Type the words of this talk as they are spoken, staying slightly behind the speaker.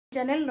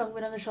Channel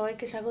রং-বেরঙের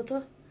সবাইকে স্বাগত।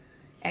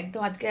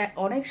 একদম আজকে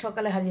অনেক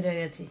সকালে হাজির হয়ে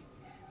গেছি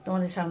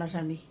তোমাদের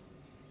সামনাসামনি,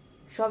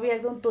 সবই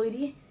একদম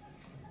তৈরি।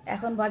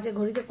 এখন বাজে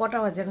ঘড়িতে কটা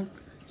বাজে? এখন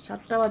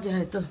 7টা বাজে,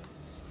 হয়তো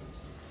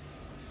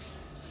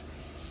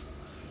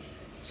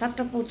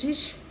 7টা 25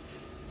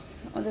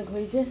 আমাদের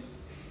ঘড়িতে।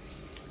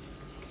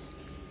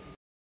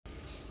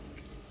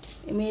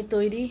 মেয়ে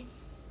তৈরি,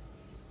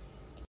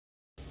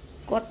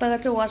 কর্তা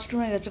গেছে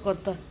ওয়াশরুমে গেছে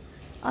কর্তা,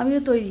 আমিও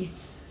তৈরি,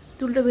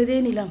 চুলটা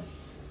বেঁধেই নিলাম,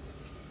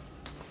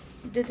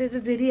 যেতে যেতে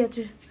দেরি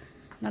আছে,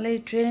 নাহলে এই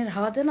ট্রেনের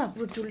হাওয়াতে না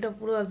পুরো চুলটা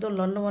পুরো একদম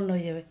লন্ডভন্ড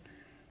হয়ে যাবে।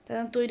 তাই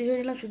আমি তৈরি হয়ে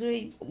গেলাম, শুধু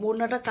এই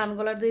ওড়নাটা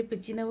কানগলার দিয়ে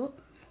পেঁচিয়ে নেবো।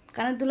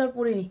 কানের দুল আর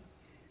পরিনি,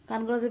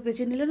 কানগলা দিয়ে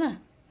পেঁচিয়ে নিলে না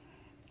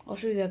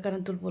অসুবিধা,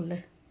 কানের দুল পরলে।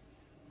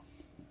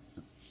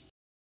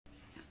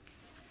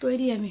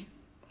 তৈরি আমি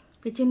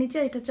পেঁচিয়ে নিচ্ছি,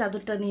 এটা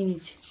চাদরটা নিয়ে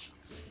নিচ্ছি,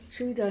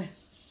 সুবিধা হয়,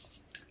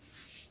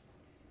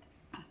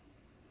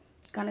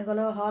 কানে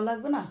গলাও হাওয়া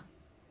লাগবে না,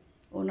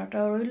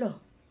 ওড়নাটাও রইল।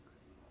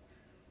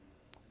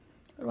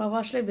 বাবা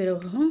আসলে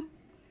বেরোবো।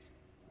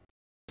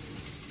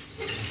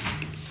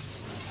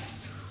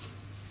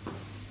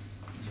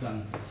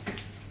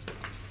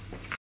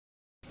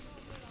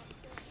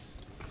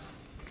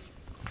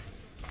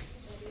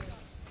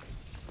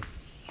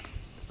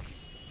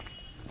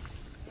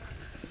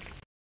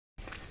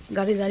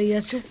 গাড়ি দাঁড়িয়ে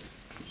আছে,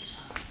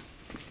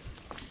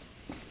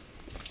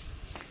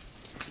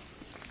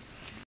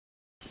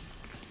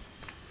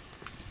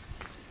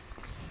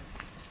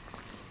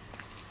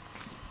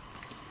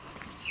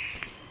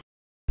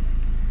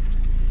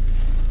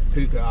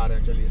 ठीक है, आ रहे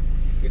हैं, चलिए।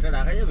 এটা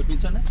রাখা যাবে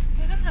পিছনে,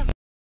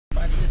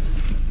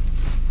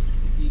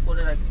 কি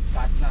করে রাখি,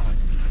 কাটনা হয়।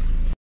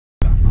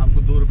 आपको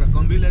 2 रुपए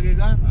कम भी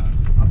लगेगा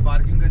और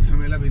पार्किंग का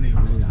झमेला भी नहीं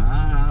होगा।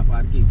 हाँ हाँ,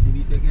 पार्किंग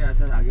पुरी থেকে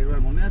আসার আগের বার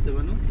মনে আছে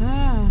বানু?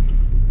 हाँ,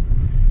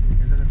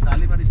 ऐसा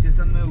शालीमार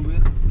स्टेशन में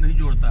उबेर नहीं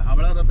जोड़ता,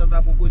 हावड़ा रहता था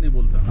आपको कोई नहीं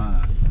बोलता। हाँ,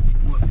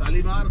 वो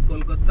शालीमार,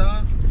 कोलकाता,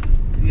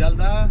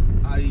 सियालदह,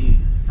 आई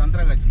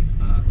संतरागाछी,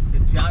 ये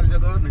 4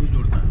 जगह नहीं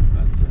जोड़ता।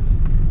 अच्छा,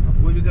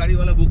 कोई भी गाड़ी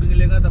वाला बुकिंग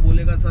लेगा तो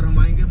बोलेगा सर हम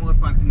आएंगे मगर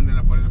पार्किंग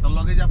देना पड़ेगा, तो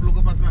लगेज आप लोगों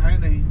के पास में है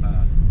नहीं।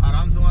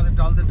 आराम से वहाँ से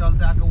टालते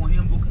टालते आके वहीं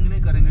हम बुकिंग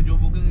नहीं करेंगे, जो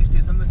बुकिंग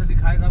स्टेशन में से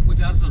दिखाएगा आपको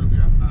 400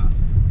 रुपया,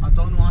 और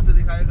तो वहाँ से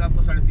दिखाएगा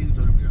आपको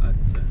 350 रुपया।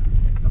 अच्छा,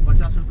 तो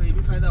 50 रुपये ये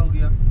भी फायदा हो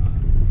गया।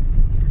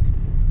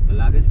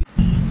 লাগেজ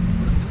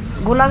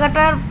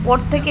গোলাঘাটার পর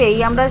থেকেই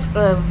আমরা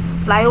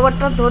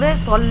ফ্লাইওভারটা ধরে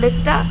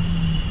সল্টলেকটা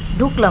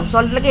ঢুকলাম,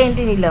 সল্টলেকে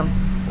এন্ট্রি নিলাম,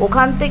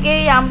 ওখান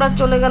থেকেই আমরা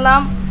চলে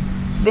গেলাম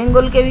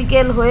বেঙ্গল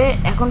কেমিক্যাল হয়ে।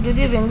 এখন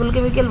যদিও বেঙ্গল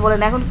কেমিক্যাল বলে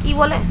না, এখন কি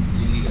বলে,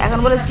 এখন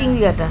বলে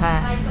চিংড়িঘাটা,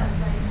 হ্যাঁ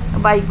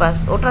বাইপাস,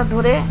 ওটা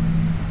ধরে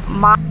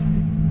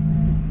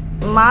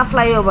মা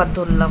ফ্লাইওভার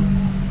ধরলাম।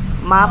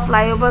 মা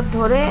ফ্লাইওভার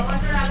ধরে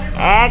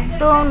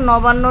একদম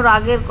নবান্নর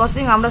আগের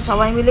ক্রসিং, আমরা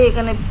সবাই মিলে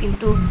এখানে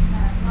কিন্তু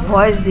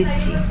ভয়েস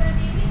দিচ্ছি,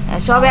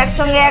 সব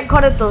একসঙ্গে এক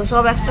ঘরে, তো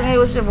সব একসঙ্গে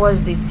বসে ভয়েস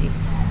দিচ্ছি।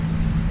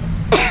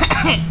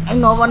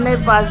 নবান্নের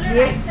পাশ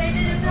দিয়ে,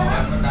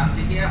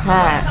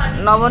 হ্যাঁ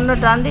নবান্ন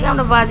ডান দিকে,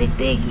 আমরা বাঁ দিক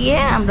থেকে গিয়ে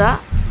আমরা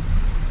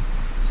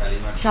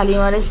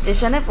শালিমারের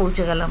স্টেশনে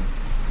পৌঁছে গেলাম।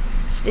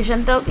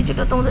 স্টেশনটাও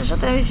কিছুটা তোমাদের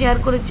সাথে আমি শেয়ার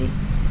করেছি,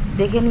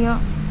 দেখে নিও।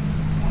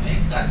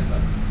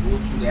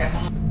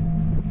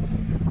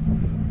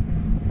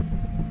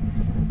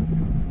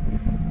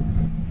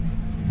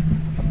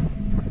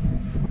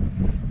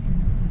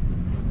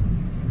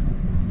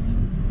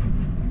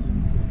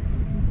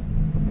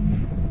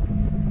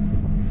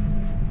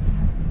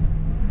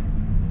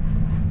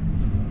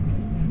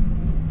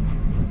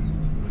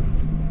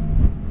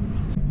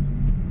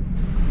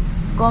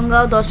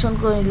 গঙ্গাও দর্শন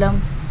করে নিলাম,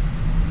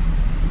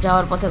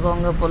 যাওয়ার পথে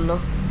গঙ্গা পড়লো,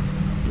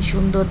 কি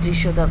সুন্দর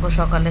দৃশ্য দেখো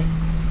সকালে।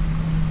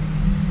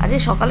 আজকে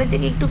সকালের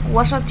দিকে একটু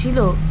কুয়াশা ছিল,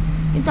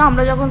 কিন্তু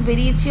আমরা যখন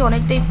বেরিয়েছি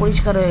অনেকটাই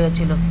পরিষ্কার হয়ে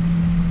গেছিলো।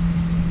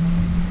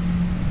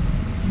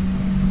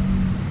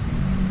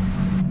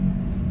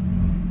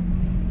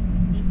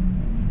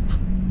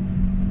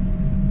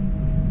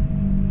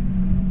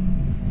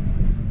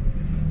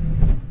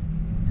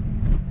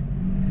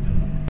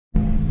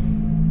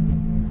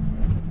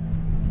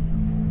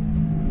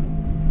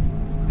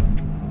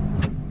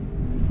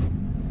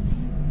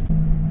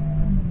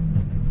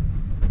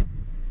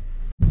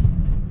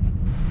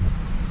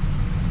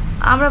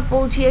 আমরা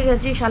পৌঁছিয়ে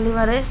গেছি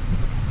শালিমারে।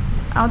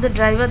 আমাদের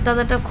ড্রাইভার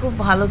দাদাটা খুব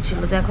ভালো ছিল,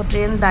 দেখো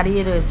ট্রেন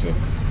দাঁড়িয়ে রয়েছে,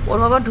 ওর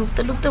বাবা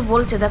ঢুকতে ঢুকতে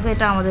বলছে দেখো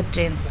এটা আমাদের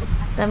ট্রেন,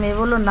 তা মেয়ে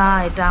বললো না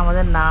এটা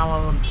আমাদের না, আমার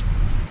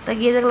তা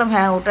গিয়ে দেখলাম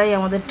হ্যাঁ ওটাই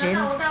আমাদের ট্রেন।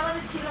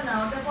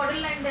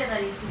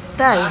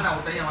 তাই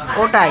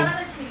ওটাই,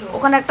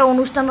 ওখানে একটা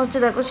অনুষ্ঠান হচ্ছে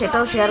দেখো,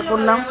 সেটাও শেয়ার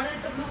করলাম।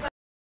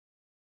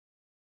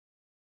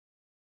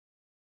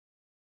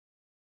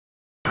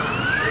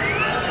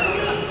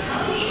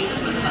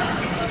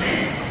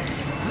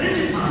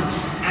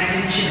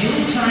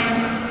 Scheduled time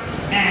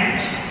at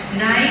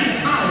 9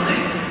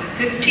 hours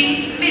 15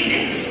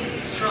 minutes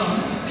from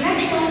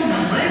platform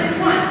number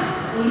 1.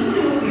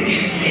 অনুগ্রহ করে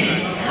শুনবেন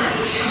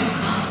গাড়ির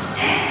সংখ্যা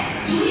 1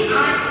 2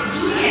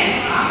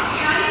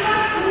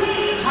 শালিমার পুরি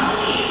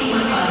হাওড়া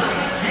সুপারফাস্ট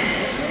এক্সপ্রেস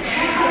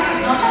সকাল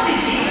 9টা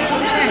বেজে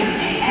 15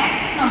 মিনিটে 1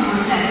 নম্বর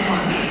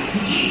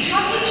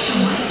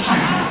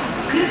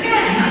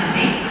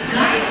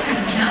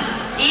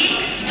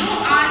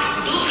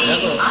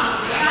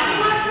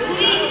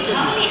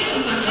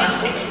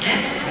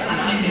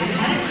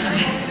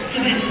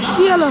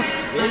গেল,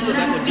 এই তো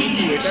দেখো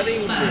ডিগি এটাতেই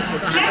উঠবে,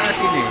 ওটা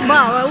হাঁটাহাঁটি নেই।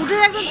 বাহ উঠে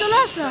একদম চলে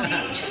আসলাম,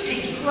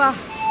 বাহ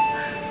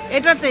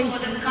এটাতেই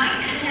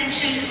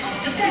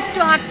একটু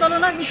হাত তোলো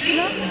না, কিচ্ছু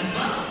না,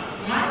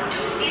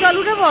 চল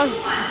উঠে বল।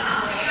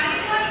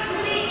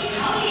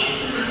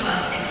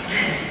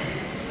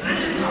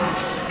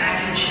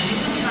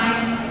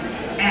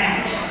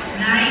 At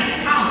 9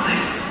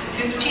 hours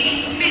 15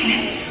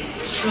 minutes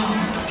from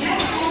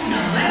platform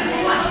number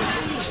 1.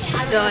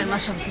 জয় মা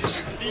সন্তোষ।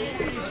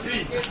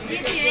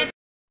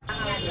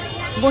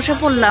 বসে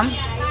পড়লাম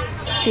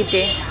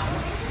সিটে,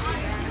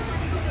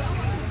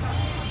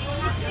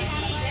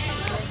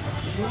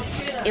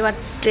 এবার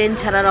ট্রেন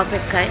ছাড়ার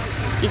অপেক্ষায়।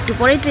 একটু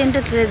পরেই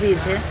ট্রেনটা ছেড়ে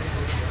দিয়েছে,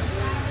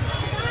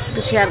 তো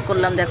শেয়ার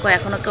করলাম। দেখো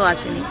এখনো কেউ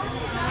আসেনি,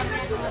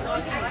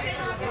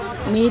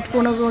 মিনিট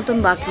 15 মতন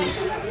বাকি,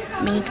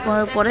 মিনিট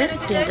 15 পরে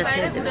ট্রেনটা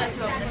ছেড়ে দেবে।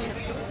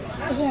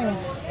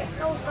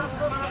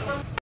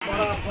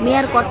 মেয়ে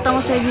আর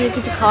কর্তামশাই গিয়ে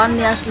কিছু খাবার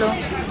নিয়ে আসলো।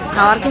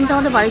 খাবার কিন্তু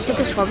আমাদের বাড়ি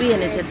থেকে সবই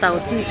এনেছে, তাও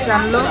চিপস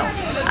আনলো,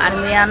 আর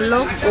মেয়ে আনলো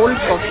কোল্ড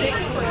কফি,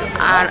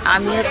 আর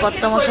আমি আর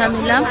কর্তামশাই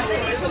নিলাম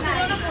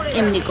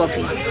এমনি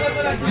কফি।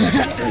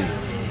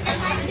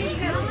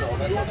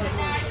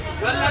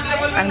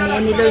 আর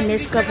মেয়ে নিল ওই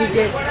নেসকাফি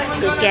যে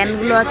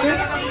ক্যানগুলো আছে,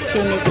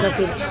 সেই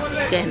নেসকাফির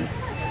ক্যান।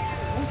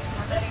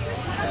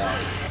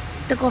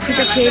 তো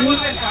কফিটা খেয়ে নিই।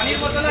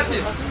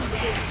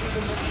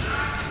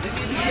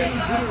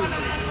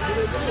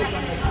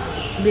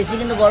 বেশি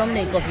কিন্তু গরম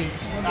নেই কফি,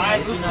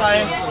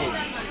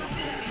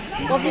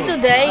 কফি তো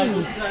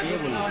দেয়নি,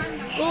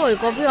 ওই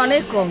কফি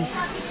অনেক কম।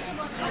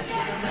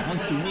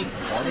 তুমি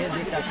ঘরে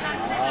যেটা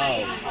খাও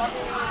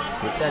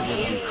সেটা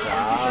যদি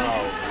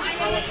চাও,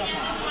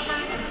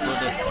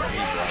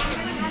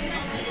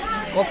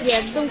 কফি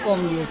একদম কম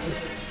দিয়েছে।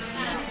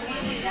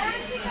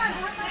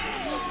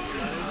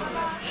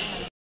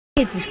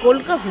 খেয়েছিস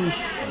কোল্ড কফি?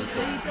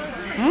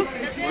 হুম,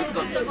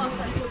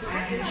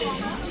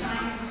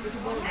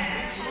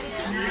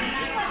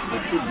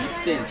 একটু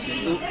ডিস্টেন্স,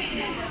 কিন্তু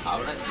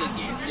হাওড়ার যে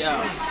গেট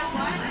যাও।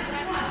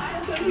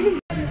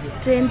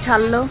 ট্রেন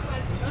ছাড়লো,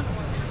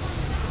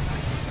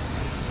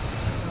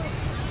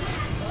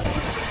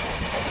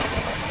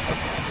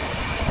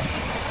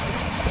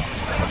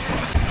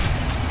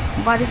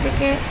 বাড়ি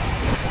থেকে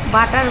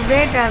বাটার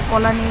ব্রেড আর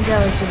কলা নিয়ে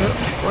যাওয়া হয়েছিল,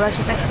 ওরা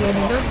সেটা খেয়ে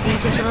নিল। ডিম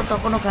সেদ্ধটা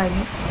তখনও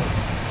খায়নি,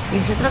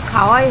 ডিম সেদ্ধটা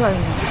খাওয়াই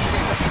হয়নি,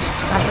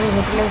 তারপরে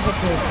হোটেলে এসে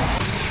খেয়েছে।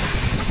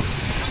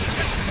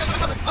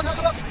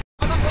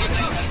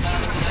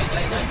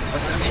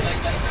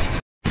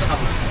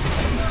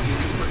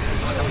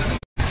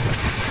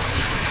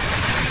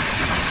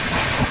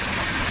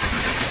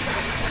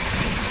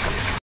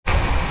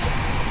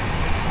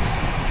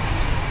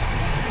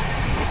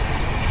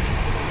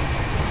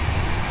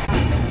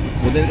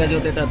 ওদের কাছে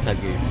ওটা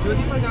থাকে।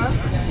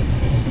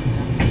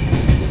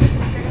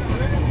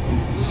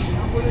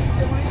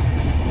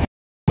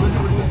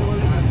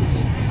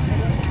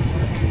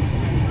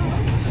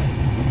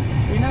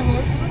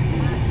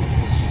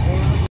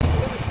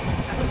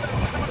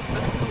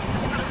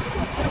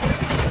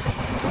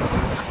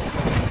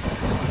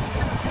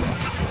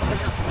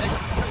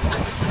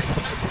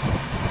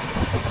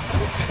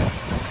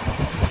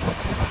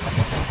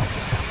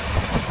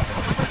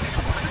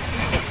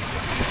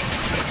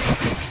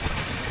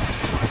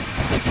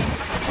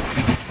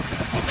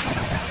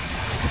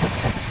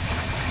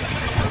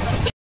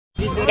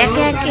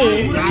 একে একে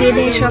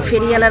ট্রেনে সব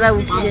ফেরিওয়ালারা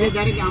উঠছে,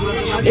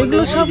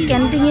 এগুলো সব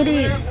ক্যান্টিনেরই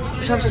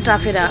সব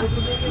স্টাফেরা।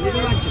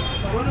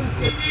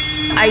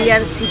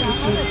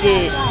 IRCTC যে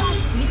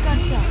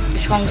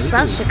সংস্থা,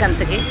 সেখান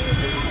থেকে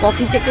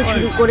কফি থেকে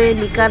শুরু করে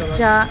লিকার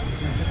চা,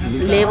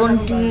 লেমন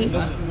টি,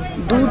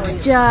 দুধ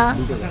চা,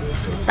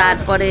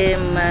 তারপরে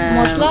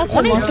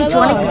অনেক কিছু,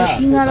 অনেক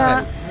সিঙ্গারা,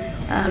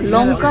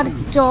 লঙ্কার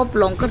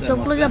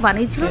চপগুলো যা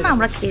বানিয়েছিল না,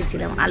 আমরা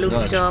খেয়েছিলাম, আলুর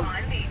চপ,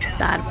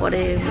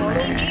 তারপরে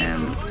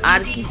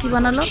আর কি কি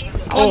বানালো,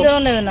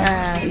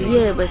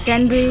 ইয়ে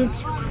স্যান্ডউইচ,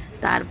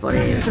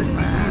 তারপরে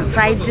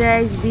fried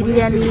rice,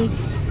 biryani,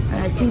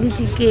 chilli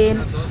chicken,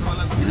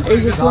 এই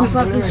যে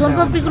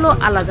সোনপাপড়িগুলো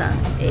আলাদা,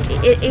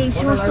 এই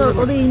সমস্ত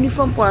ওদের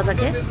ইউনিফর্ম পরা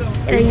থাকে,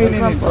 এরা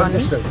ইউনিফর্ম পরা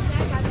নেই।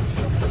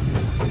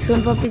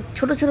 সোনপাপড়ি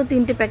ছোটো ছোটো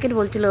 3টে প্যাকেট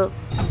বলছিল,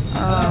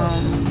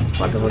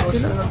 কত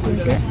বলছিল,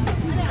 3টে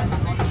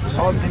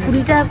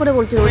 20 টাকা করে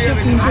বলছিল, ওইটা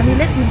 3টে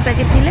নিলে, 3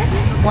 প্যাকেট নিলে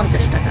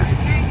 50 টাকা।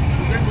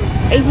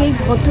 এই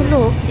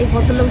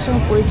ভদ্রলোকের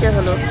সঙ্গে পরিচয়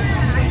হলো।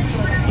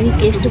 ইনি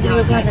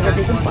কেষ্টপুরের ওখানে থাকা,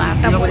 দেখুন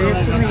পাটা পড়ে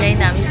যাচ্ছে কিনা জানি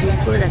না, আমি জুম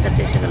করে দেখার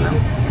চেষ্টা করলাম।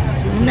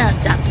 না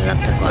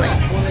যাত্রা করেন,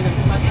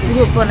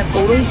 পুরো মানে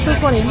পৌরোহিত্য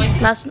করেন,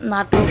 প্লাস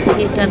নাটক,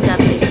 থিয়েটার,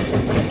 যাত্রা,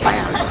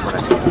 পায়ে আলাদা করা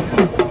ছিল।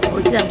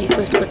 ওই যে আমি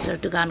রিকোয়েস্ট করছিলাম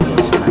একটু গান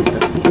করে শোনার, তো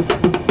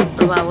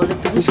ওর বাবা বলে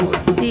তুমি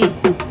সত্যি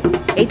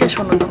এইটা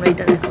শোনো, তোমরা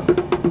এইটা দেখো।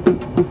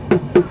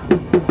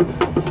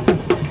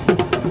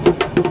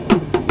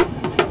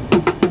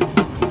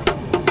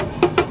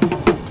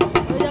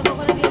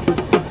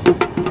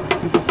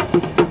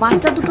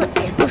 বাচ্চা দুটো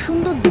এত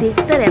সুন্দর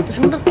দেখতে আর এত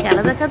সুন্দর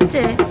খেলা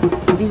দেখাচ্ছে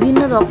বিভিন্ন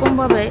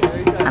রকমভাবে।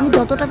 আমি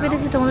যতটা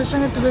পেরেছি তোমাদের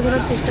সঙ্গে তুলে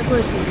ধরার চেষ্টা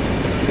করেছি।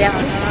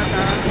 দেখো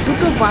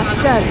দুটো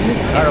বাচ্চার মুখ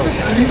এত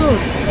সুন্দর,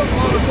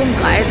 এরকম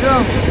গায়ের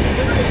রং,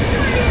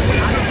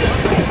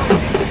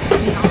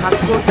 কি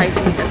ভাগ্য তাই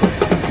চিন্তা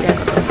করছি।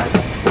 দেখো তোমরা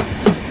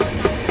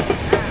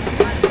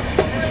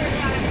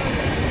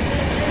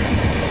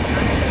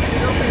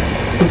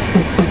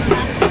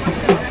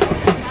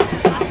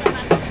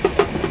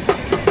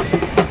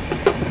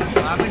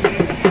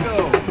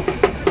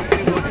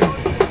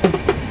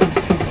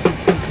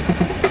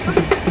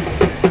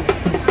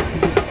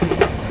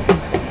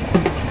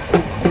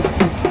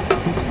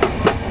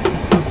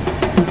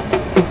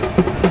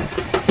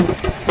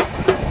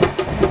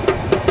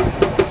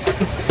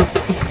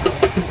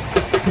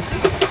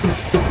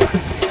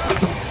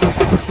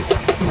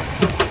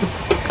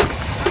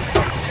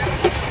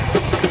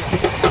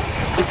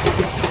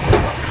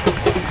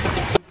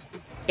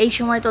এই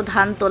সময় তো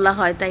ধান তোলা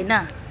হয়, তাই না?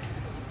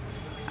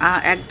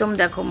 একদম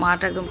দেখো মাঠ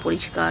একদম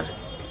পরিষ্কার।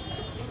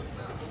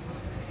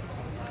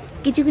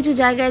 কিছু কিছু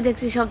জায়গায়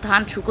দেখছি সব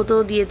ধান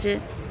শুকোতেও দিয়েছে,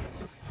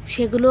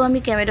 সেগুলো আমি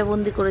ক্যামেরা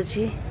বন্দি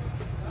করেছি।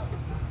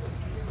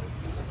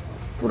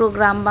 পুরো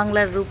গ্রাম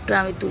বাংলার রূপটা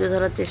আমি তুলে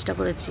ধরার চেষ্টা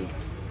করেছি।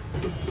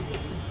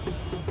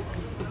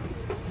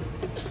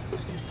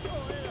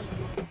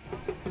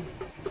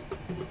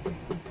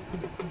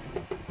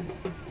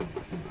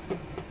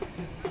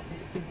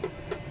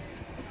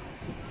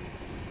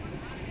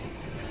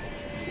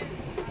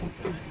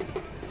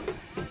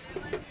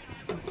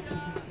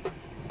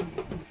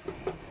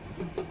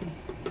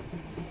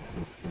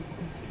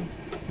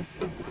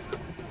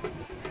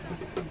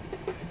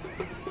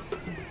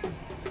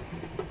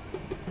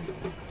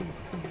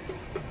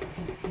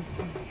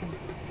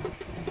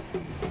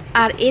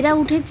 আর এরা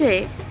উঠেছে,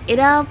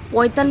 এরা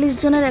 ৪৫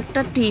 জনের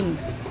একটা টিম।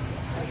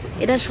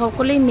 এরা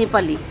সকলেই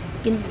নেপালি,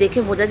 কিন্তু দেখে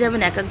বোঝা যাবে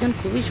না, এক একজন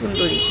খুবই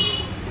সুন্দরী।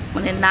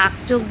 মানে নাক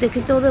চোখ দেখে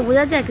তো ওদের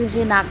বোঝা যায়, কিন্তু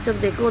সেই নাক চোখ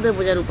দেখে ওদের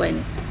বোঝার উপায়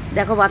নেই।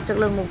 দেখো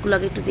বাচ্চাগুলোর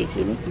মুখগুলোকে একটু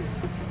দেখিয়ে নি।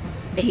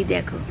 এই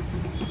দেখো,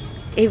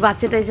 এই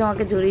বাচ্চাটা এসে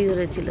আমাকে জড়িয়ে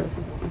ধরেছিল,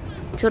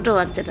 ছোট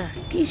বাচ্চাটা।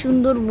 কি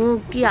সুন্দর মুখ,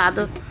 কি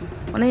আদর,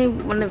 মানে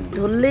মানে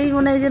ধরলেই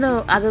মনে হয় যেন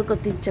আদর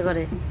করতে ইচ্ছে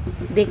করে,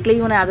 দেখলেই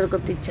মনে আদর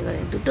করতে ইচ্ছে করে।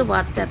 দুটো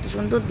বাচ্চা এত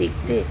সুন্দর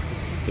দেখতে,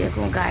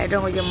 এরকম গায়ের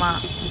রঙ। ওই যে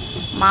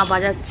মা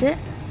বাজাচ্ছে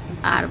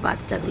আর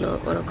বাচ্চাগুলো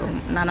ওরকম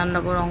নানান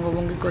রকম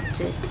অঙ্গভঙ্গি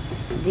করছে,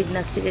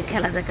 জিমনাস্টিকের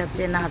খেলা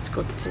দেখাচ্ছে, নাচ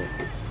করছে।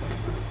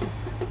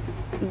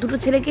 দুটো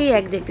ছেলেকেই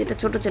এক দেখতে, এটা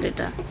ছোট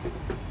ছেলেটা।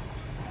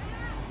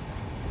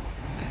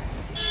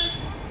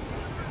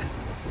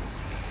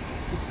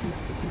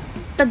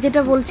 তা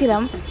যেটা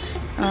বলছিলাম,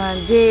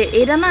 যে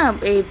এরা না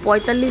এই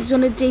 ৪৫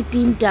 জনের যে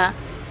টিমটা,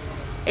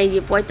 এই যে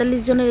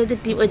 ৪৫ জনের এদের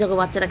টিম। ওই দেখো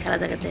বাচ্চারা খেলা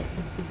দেখাচ্ছে,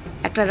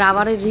 একটা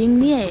রাবারের রিং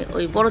নিয়ে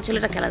ওই বড়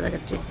ছেলেটা খেলা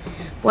দেখাচ্ছে।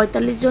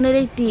 ৪৫ জনের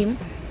এই টিম,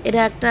 এরা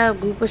একটা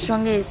গ্রুপের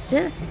সঙ্গে এসছে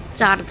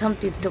 ৪ ধাম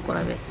তীর্থ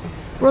করাবে।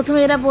 প্রথমে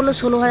এরা বললো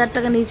 ১৬,০০০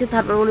 টাকা নিয়েছে,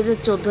 তারপর বললো যে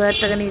 ১৪,০০০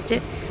 টাকা নিয়েছে,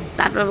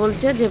 তারপর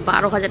বলছে যে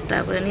 ১২,০০০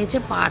 টাকা করে নিয়েছে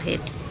পার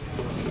হেড।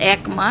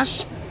 ১ মাস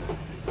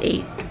এই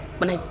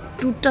মানে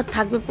ট্যুরটা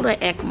থাকবে, পুরো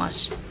 ১ মাস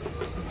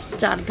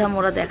 ৪ ধাম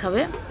ওরা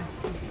দেখাবে।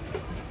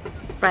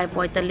 প্রায়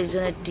 ৪৫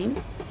 জনের টিম,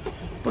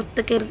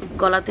 প্রত্যেকের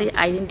গলাতেই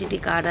আইডেন্টিটি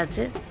কার্ড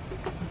আছে।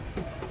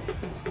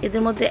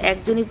 এদের মধ্যে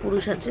একজনই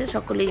পুরুষ আছে,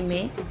 সকলেই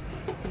মেয়ে।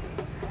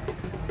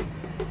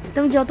 তো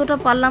আমি যতটা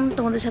পারলাম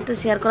তোমাদের সাথে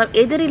শেয়ার করলাম।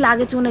 এদেরই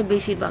লাগেজ মনে হয়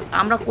বেশিরভাগ।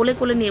 আমরা কোলে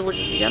কোলে নিয়ে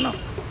বসেছি, জানো,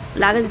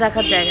 লাগেজ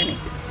রাখার জায়গা নেই।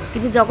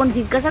 কিন্তু যখন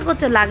জিজ্ঞাসা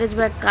করছে লাগেজ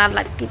ব্যাগ কার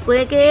লাগে,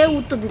 কেউ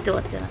উত্তর দিতে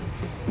পারছে না।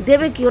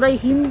 দেবে কি, ওরা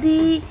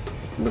হিন্দি,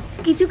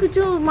 কিছু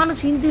কিছু মানুষ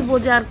হিন্দি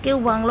বোঝে আর কেউ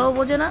বাংলাও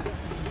বোঝে না।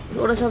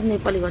 ওরা সব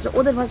নেপালি ভাষা,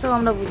 ওদের ভাষাও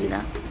আমরা বুঝি না,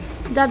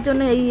 যার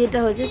জন্য এটা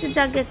হয়েছে।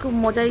 যাকে খুব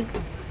মজাই,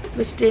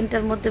 বেশ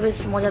ট্রেনটার মধ্যে বেশ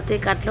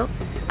মজাতেই কাটলো।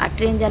 আর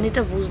ট্রেন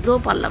জার্নিটা বুঝতেও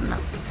পারলাম না।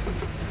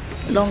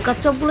 লঙ্কার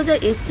চপগুলো যা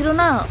এসেছিলো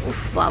না,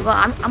 উফ বাবা।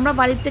 আমরা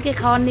বাড়ির থেকে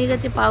খাবার নিয়ে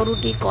গেছি,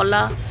 পাউরুটি,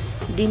 কলা,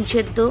 ডিম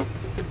সেদ্ধ।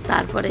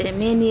 তারপরে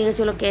মেয়ে নিয়ে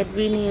গেছিলো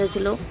ক্যাডবেরি, নিয়ে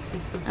গেছিলো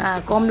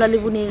কমলা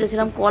লেবু, নিয়ে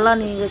গেছিলাম কলা,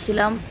 নিয়ে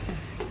গেছিলাম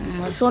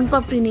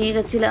সোনপাপড়ি, নিয়ে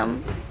গেছিলাম।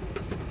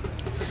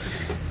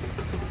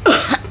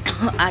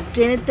 আর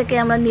ট্রেনের থেকে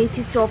আমরা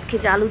নিয়েছি চপ,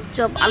 খেয়েছি আলুর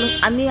চপ।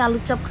 আমি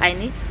আলুর চপ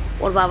খাইনি,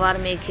 ওর বাবা আর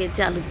মেয়ে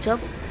খেয়েছে আলুর চপ।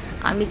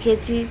 আমি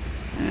খেয়েছি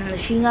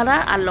সিঙ্গারা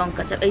আর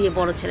লঙ্কা চপ। এই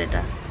বড়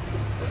ছেলেটা।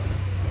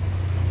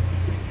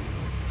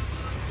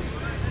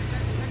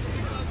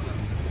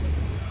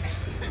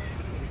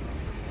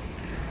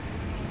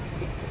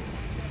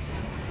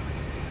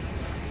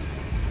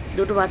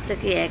 দুটো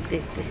বাচ্চাকে এক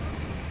দেখতে।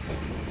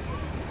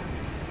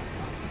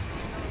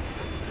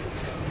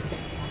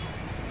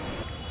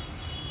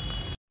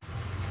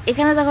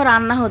 এখানে দেখো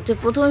রান্না হচ্ছে।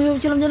 প্রথমে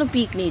ভেবেছিলাম যেন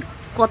পিকনিক,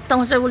 কর্তা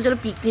মশাই বলছিল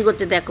পিকনিক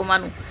হচ্ছে, দেখো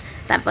মানু।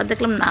 তারপর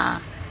দেখলাম না,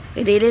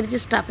 রেলের যে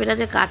স্টাফেরা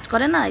যে কাজ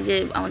করে না, এই যে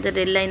আমাদের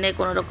রেল লাইনে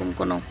কোনো রকম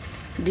কোনো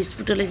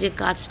ডিসপিউট হলে যে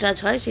কাজ টাজ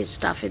হয়, সেই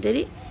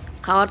স্টাফেদেরই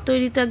খাবার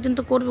তৈরি তো একজন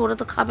তো করবে, ওরা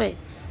তো খাবে,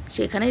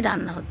 সেখানেই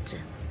রান্না হচ্ছে।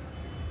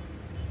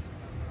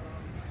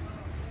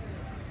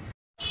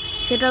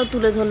 সেটাও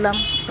তুলে ধরলাম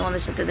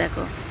তোমাদের সাথে।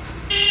 দেখো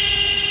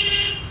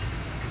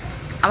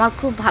আমার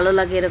খুব ভালো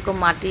লাগে এরকম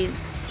মাটির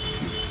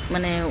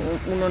মানে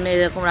উনুনে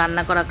এরকম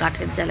রান্না করা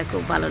কাঠের জালে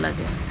খুব ভালো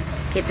লাগে,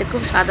 খেতে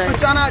খুব স্বাদ হয়।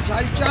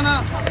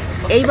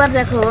 এইবার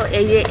দেখো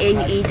এই যে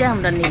এইটা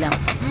আমরা নিলাম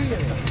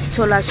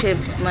ছোলা, সে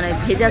মানে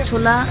ভেজা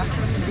ছোলা,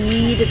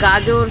 বিট,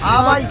 গাজর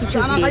সব কিছু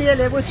দিয়ে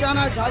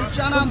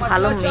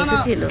ভালো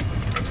মেখেছিল।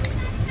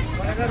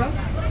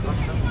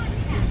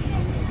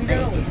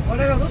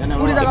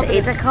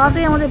 এটা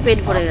খাওয়াতেই আমাদের পেট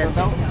ভরে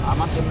গেছে।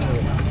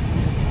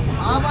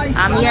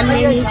 আমি আর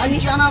নিয়ে নিয়েছি,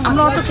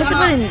 আমরা অত খেতে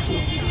পারিনি কি,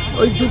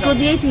 ওই দুটো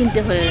দিয়েই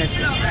 3টে হয়ে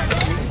গেছে।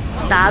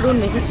 দারুণ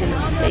মেখেছিল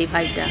এই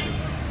ভাইটা।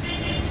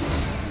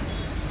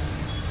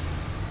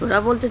 ওরা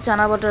বলছে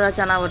চানা বটরা,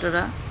 চানা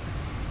বটরা।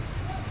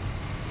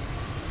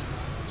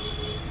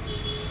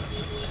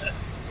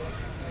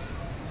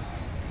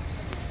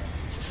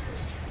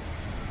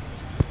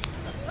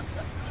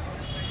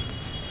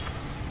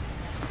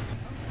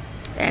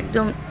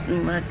 একদম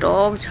মানে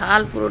টক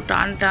ঝাল পুরো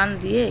টান টান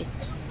দিয়ে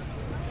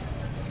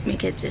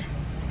মেখেছে।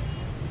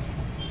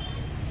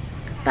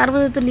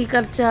 তারপরে তো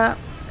লিকার চা,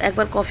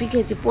 একবার কফি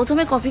খেয়েছি,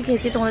 প্রথমে কফি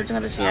খেয়েছি, তোমাদের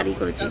সঙ্গে শেয়ারই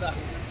করেছি,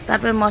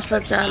 তারপরে মশলা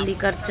চা,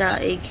 লিকার চা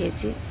এই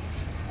খেয়েছি।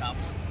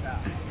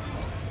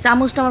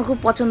 চামচটা আমার খুব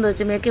পছন্দ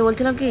হয়েছে। মেয়েকে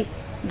বলছিলাম কি,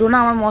 ডোনা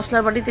আমার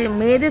মশলার বাটিতে,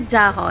 মেয়েদের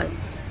যা হয়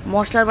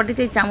মশলার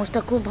বাটিতে এই চামচটা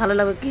খুব ভালো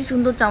লাগে, কী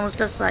সুন্দর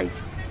চামচটার সাইজ।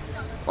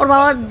 ওর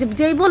বাবা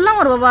যেই বললাম,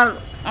 ওর বাবা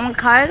আমার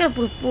খাওয়া গেলে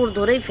পুরো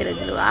ধরেই ফেলে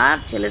দিল। আর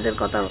ছেলেদের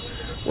কথা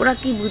ওরা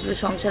কি বুঝবে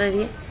সংসারে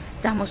দিয়ে।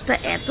 চামচটা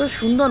এত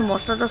সুন্দর,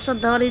 মশলা টশলা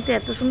দেওয়ার ইতে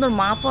এত সুন্দর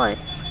মাপ হয়।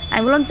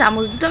 আমি বললাম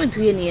চামচ দুটো আমি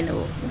ধুয়ে নিয়ে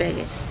নেবো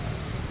ব্যাগে,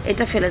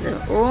 এটা ফেলে দেবো।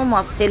 ও মা,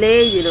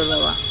 ফেলেই দিল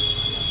বাবা।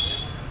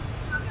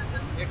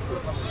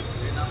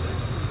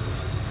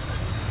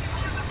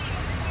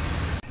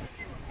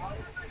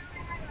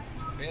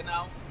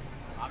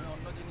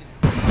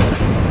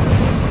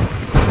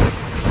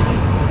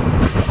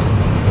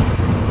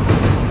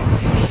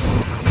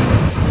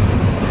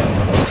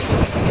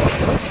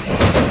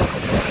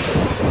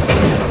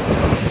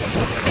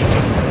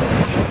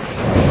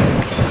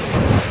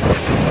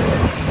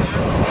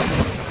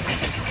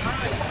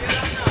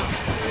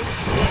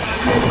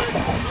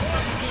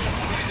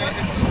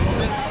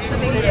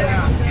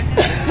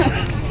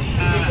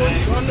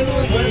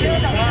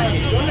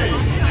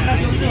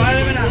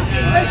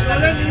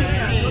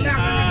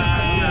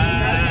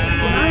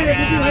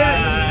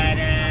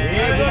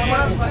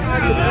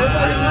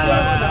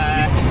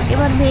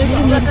 এবার মেয়েকে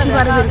মিল্কি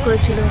বার বের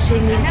করেছিল, সেই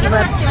মিল্কি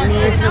বার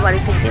নিয়েছিল বাড়ি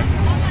থেকে,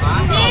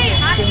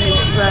 সেই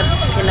মিল্কি বার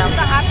খেলাম।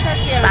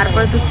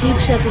 তারপরে তো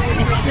চিপস আছে,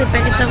 চিপসের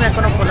প্যাকেটটাও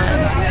এখনো খোলা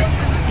হয়নি,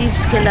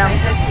 চিপস খেলাম।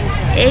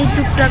 এই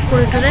টুকটাক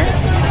করে করে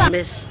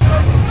বেশ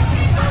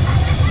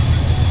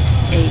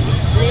এই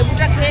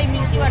লেবুটা খেয়ে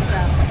মিল্কি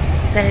বারটা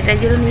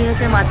স্যানিটাইজারও নিয়ে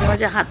গেছে, মাঝে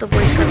মাঝে হাতও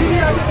পরিষ্কার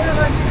করছে।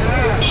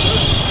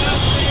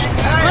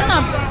 না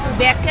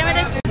ব্যাক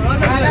ক্যামেরা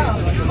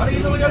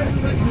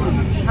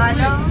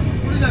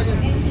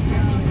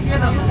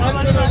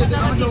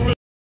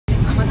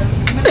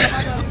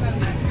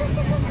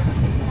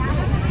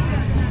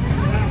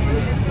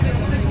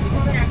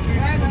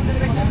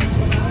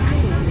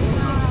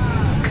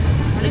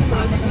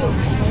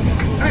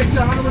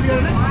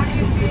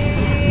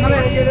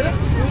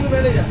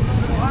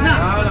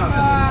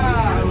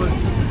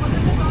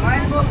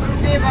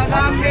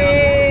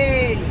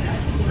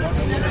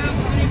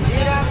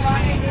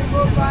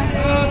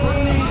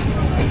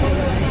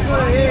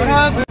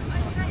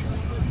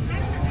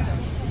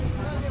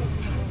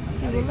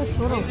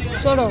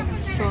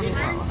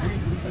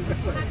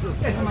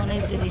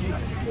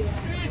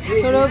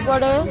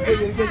পরে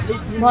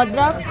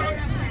ভদ্রক,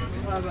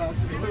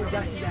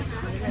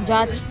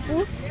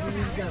 যাজপুর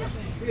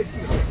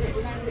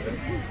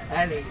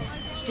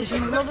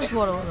স্টেশনগুলো বেশ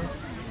বড় বড়।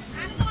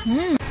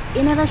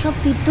 এনারা সব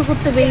তীর্থ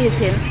করতে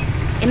বেরিয়েছেন,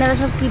 এনারা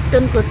সব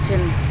কীর্তন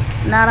করছেন,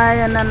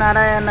 নারায়ণা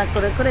নারায়ণা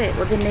করে করে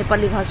ওদের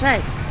নেপালি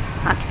ভাষায়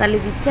হাততালি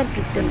দিচ্ছে আর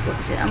কীর্তন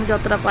করছে। আমি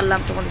যতটা পারলাম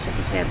তোমাদের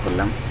সাথে শেয়ার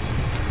করলাম।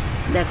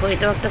 দেখো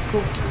এটাও একটা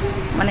খুব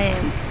মানে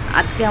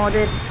আজকে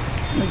আমাদের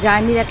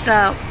জার্নির একটা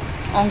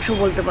অংশ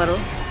বলতে পারো।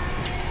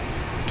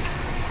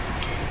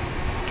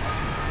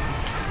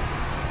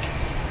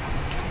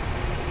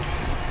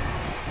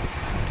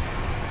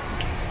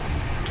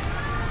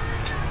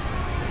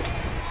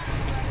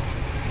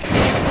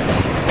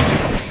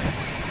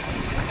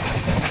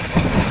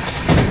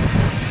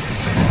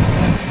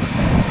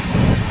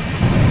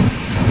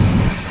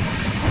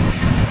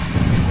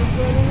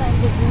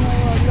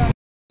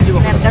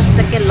 কাছ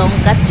থেকে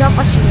লঙ্কার চপ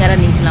আর সিঙ্গারা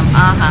নিয়েছিলাম,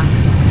 আহা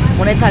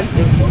মনে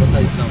থাকবে।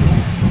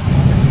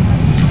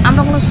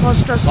 আমরা কোনো সস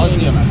টস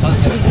নিইনি,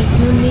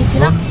 নুন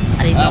নিয়েছিলাম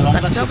আর এই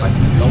লঙ্কার চপ আর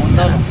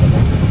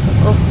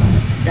ও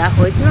যা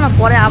হয়েছিল না।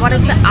 পরে আবার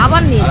এসে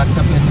আবার নিয়েছি,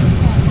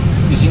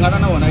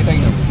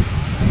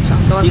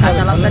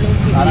 কাঁচা লঙ্কা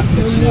নিয়েছি,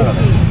 নুন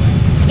নিয়েছি।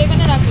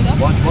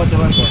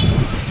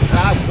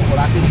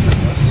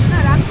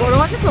 গরম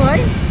আছে তো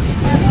ভাই?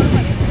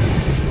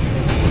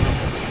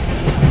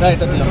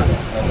 এটা দিও না,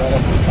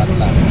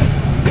 পাতলা।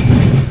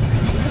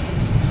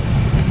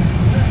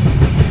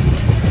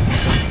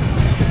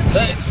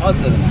 সস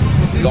দেবে না,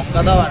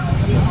 লঙ্কা দাও আর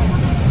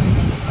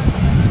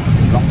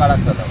লঙ্কা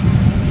রাখতে দাও,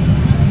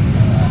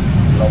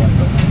 লবণ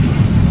দাও,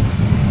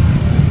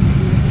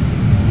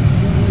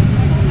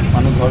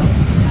 মানুষ ধরো।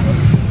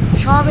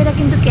 সব এরা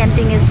কিন্তু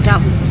ক্যান্টিনের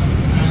স্টাফ,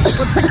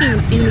 প্রত্যেকে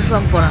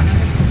ইউনিফর্ম পরা।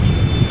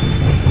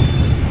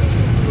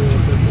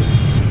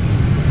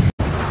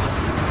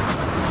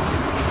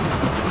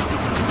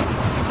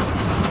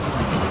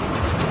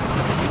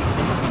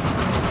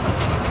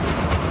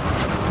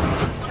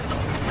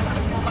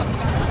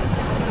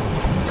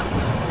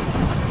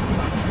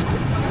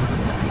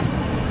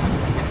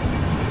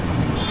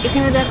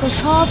 এখানে দেখো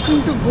সব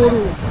কিন্তু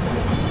গরু,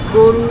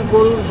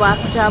 গরুর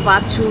বাচ্চা,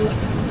 বাছুর,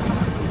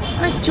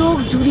 মানে চোখ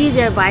জুড়িয়ে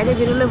যায়। বাইরে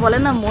বেরোলে বলে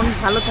না মন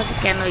ভালো থাকে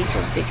কেন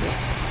এইসব দেখে।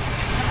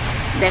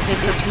 দেখো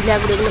এগুলো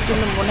ঢিলাগুলো, এগুলো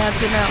কিন্তু মনে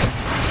হচ্ছে না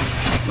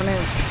মানে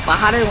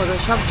পাহাড়ের মতো,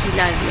 সব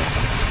ঢিলা এগুলো।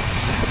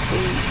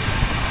 সেই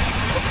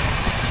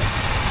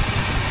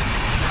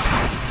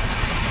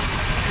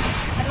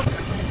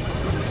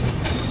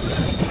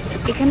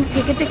এখানে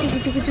থেকে থেকে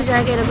কিছু কিছু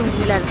জায়গায় এরকম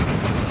ঢিলার,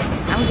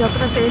 আমি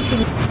যতটা পেরেছি।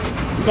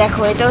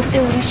 দেখো এটা হচ্ছে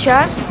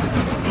উড়িষ্যার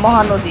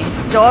মহানদী,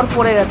 জ্বর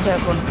পড়ে গেছে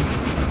এখন,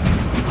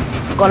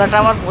 গলাটা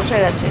আমার বসে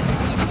গেছে।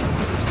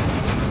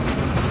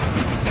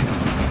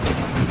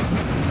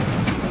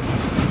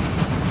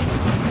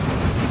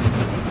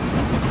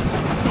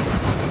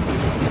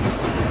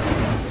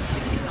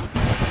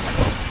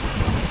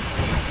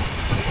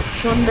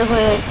 সন্ধে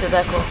হয়ে এসছে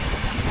দেখো,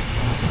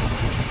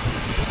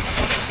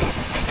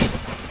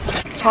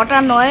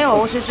 6:09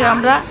 অবশেষে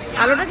আমরা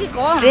আলোটা কি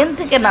কম? ট্রেন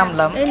থেকে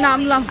নামলাম।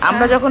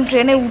 আমরা যখন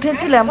ট্রেনে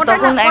উঠেছিলাম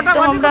তখন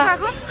একদম আমরা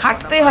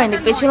হাঁটতেই হয়নি,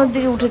 পেছনের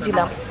দিকে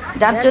উঠেছিলাম,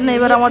 যার জন্য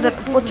এবার আমাদের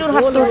প্রচুর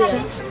হাঁটতে হচ্ছে।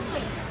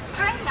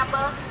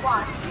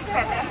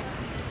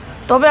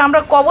 তবে আমরা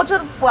ক বছর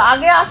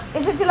আগে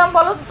এসেছিলাম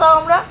বলো তো? তাও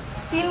আমরা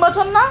 3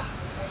 বছর না?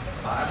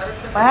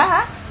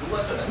 হ্যাঁ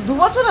 2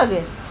 বছর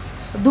আগে,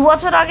 2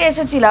 বছর আগে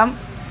এসেছিলাম।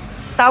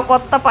 তাও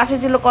কর্তা পাশে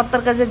ছিল,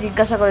 কর্তার কাছে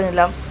জিজ্ঞাসা করে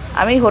নিলাম।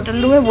 আমি হোটেল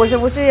রুমে বসে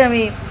বসেই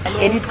আমি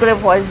এডিট করে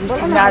ভয়েস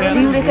দিচ্ছি, না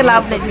ভিউ রেখে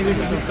লাভ নেই,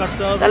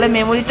 তাহলে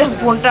মেমোরিটা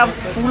ফোনটা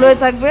ফুল হয়ে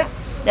থাকবে।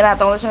 যেন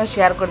তোমাদের সঙ্গে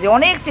শেয়ার করে দিই।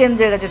 অনেক চেঞ্জ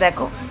হয়ে গেছে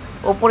দেখো,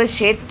 ওপরে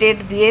শেড টেড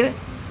দিয়ে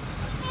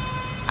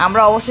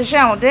আমরা অবশেষে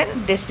আমাদের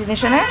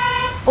ডেস্টিনেশনে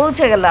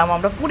পৌঁছে গেলাম।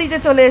 আমরা পুরীতে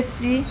চলে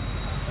এসেছি।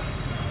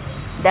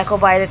 দেখো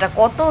বাইরেটা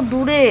কত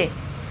দূরে,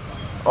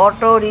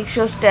 অটো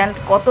রিক্সা স্ট্যান্ড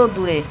কত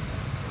দূরে।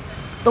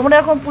 তোমরা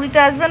এখন পুরীতে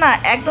আসবে না,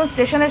 একদম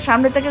স্টেশনের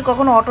সামনে থেকে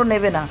কখনো অটো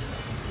নেবে না।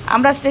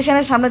 আমরা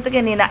স্টেশনের সামনে থেকে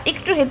নিই না,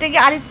 একটু হেঁটে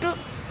গিয়ে আর একটু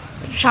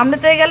সামনে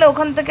থেকে গেলে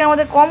ওখান থেকে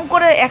আমাদের কম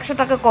করে 100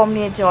 টাকা কম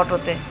নিয়েছে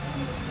অটোতে।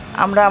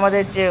 আমরা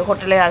আমাদের যে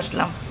হোটেলে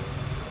আসলাম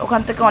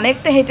ওখান থেকে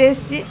অনেকটা হেঁটে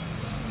এসেছি।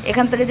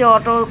 এখান থেকে যে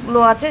অটোগুলো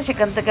আছে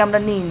সেখান থেকে আমরা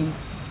নিইনি,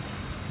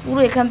 পুরো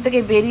এখান থেকে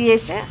বেরিয়ে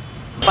এসে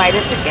বাইরে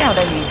থেকে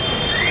আমরা নিয়েছি।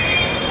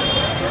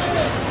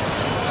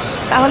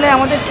 তাহলে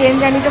আমাদের ট্রেন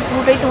জার্নিটা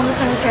পুরোটাই তোমাদের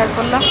সঙ্গে শেয়ার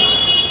করলাম।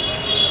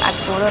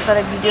 আজকে ওরা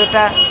তাহলে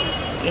ভিডিওটা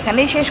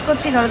এখানেই শেষ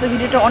করছি, নাহলে তো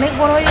ভিডিওটা অনেক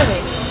বড় হয়ে যাবে।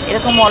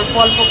 এরকম অল্প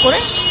অল্প করে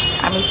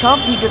আমি সব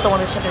ভিডিও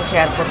তোমাদের সাথে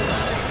শেয়ার করব,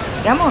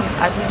 কেমন?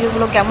 আর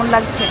ভিডিওগুলো কেমন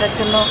লাগছে সেটার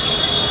জন্য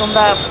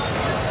তোমরা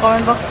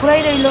কমেন্ট বক্স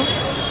খোলাই রইল,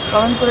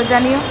 কমেন্ট করে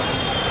জানিও।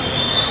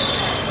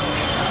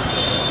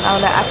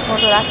 তাহলে আজকে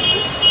মতো রাখছি,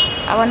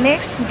 আবার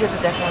নেক্সট ভিডিওতে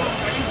দেখা হবে।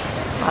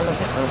 ভালো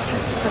থেকো,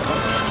 সুস্থ থেকো,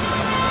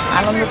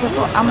 আনন্দ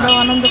থেকো, আমরাও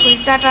আনন্দ করি।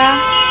 টাটা।